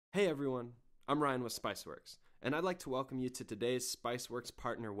Hey everyone, I'm Ryan with Spiceworks, and I'd like to welcome you to today's Spiceworks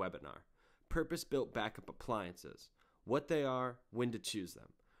Partner Webinar, Purpose-Built Backup Appliances, What They Are, When to Choose Them,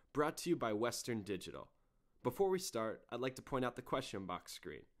 brought to you by Western Digital. Before we start, I'd like to point out the question box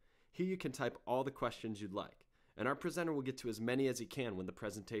screen. Here you can type all the questions you'd like, and our presenter will get to as many as he can when the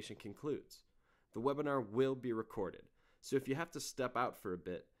presentation concludes. The webinar will be recorded, so if you have to step out for a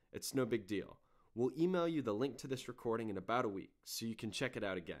bit, it's no big deal. We'll email you the link to this recording in about a week so you can check it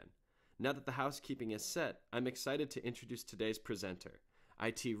out again. Now that the housekeeping is set, I'm excited to introduce today's presenter,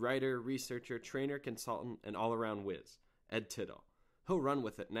 IT writer, researcher, trainer, consultant, and all-around whiz, Ed Tittle. He'll run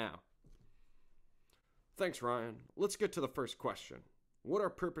with it now. Thanks, Ryan. Let's get to the first question. What are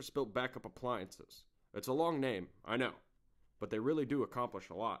purpose-built backup appliances? It's a long name, I know, but they really do accomplish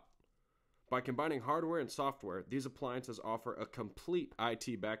a lot. By combining hardware and software, these appliances offer a complete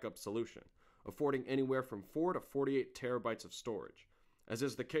IT backup solution, affording anywhere from 4 to 48 terabytes of storage, as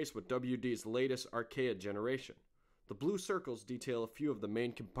is the case with WD's latest Archaea generation. The blue circles detail a few of the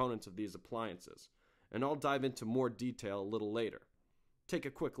main components of these appliances, and I'll dive into more detail a little later. Take a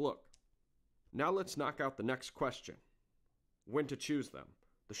quick look. Now let's knock out the next question. When to choose them?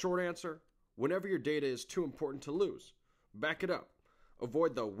 The short answer, whenever your data is too important to lose. Back it up.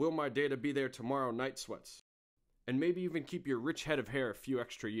 Avoid the will my data be there tomorrow night sweats. And maybe even keep your rich head of hair a few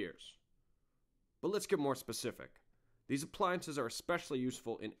extra years. But let's get more specific. These appliances are especially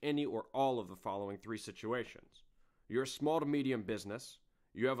useful in any or all of the following three situations. You're a small to medium business,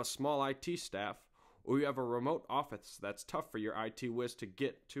 you have a small IT staff, or you have a remote office that's tough for your IT whiz to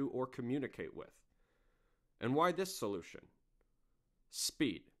get to or communicate with. And why this solution?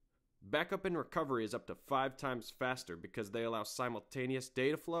 Speed. Backup and recovery is up to 5 times faster because they allow simultaneous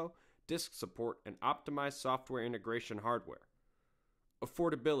data flow, disk support, and optimized software integration hardware.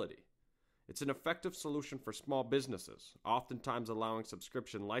 Affordability. It's an effective solution for small businesses, oftentimes allowing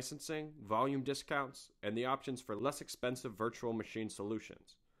subscription licensing, volume discounts, and the options for less expensive virtual machine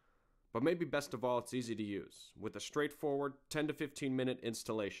solutions. But maybe best of all, it's easy to use, with a straightforward 10 to 15 minute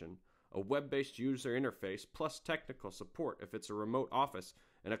installation, a web-based user interface, plus technical support if it's a remote office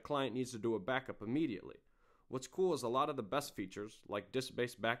and a client needs to do a backup immediately. What's cool is a lot of the best features, like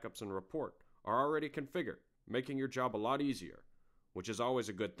disk-based backups and report, are already configured, making your job a lot easier, which is always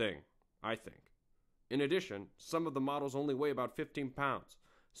a good thing, I think. In addition, some of the models only weigh about 15 pounds,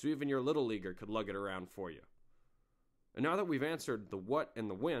 so even your little leaguer could lug it around for you. And now that we've answered the what and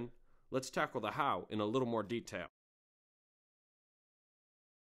the when, let's tackle the how in a little more detail.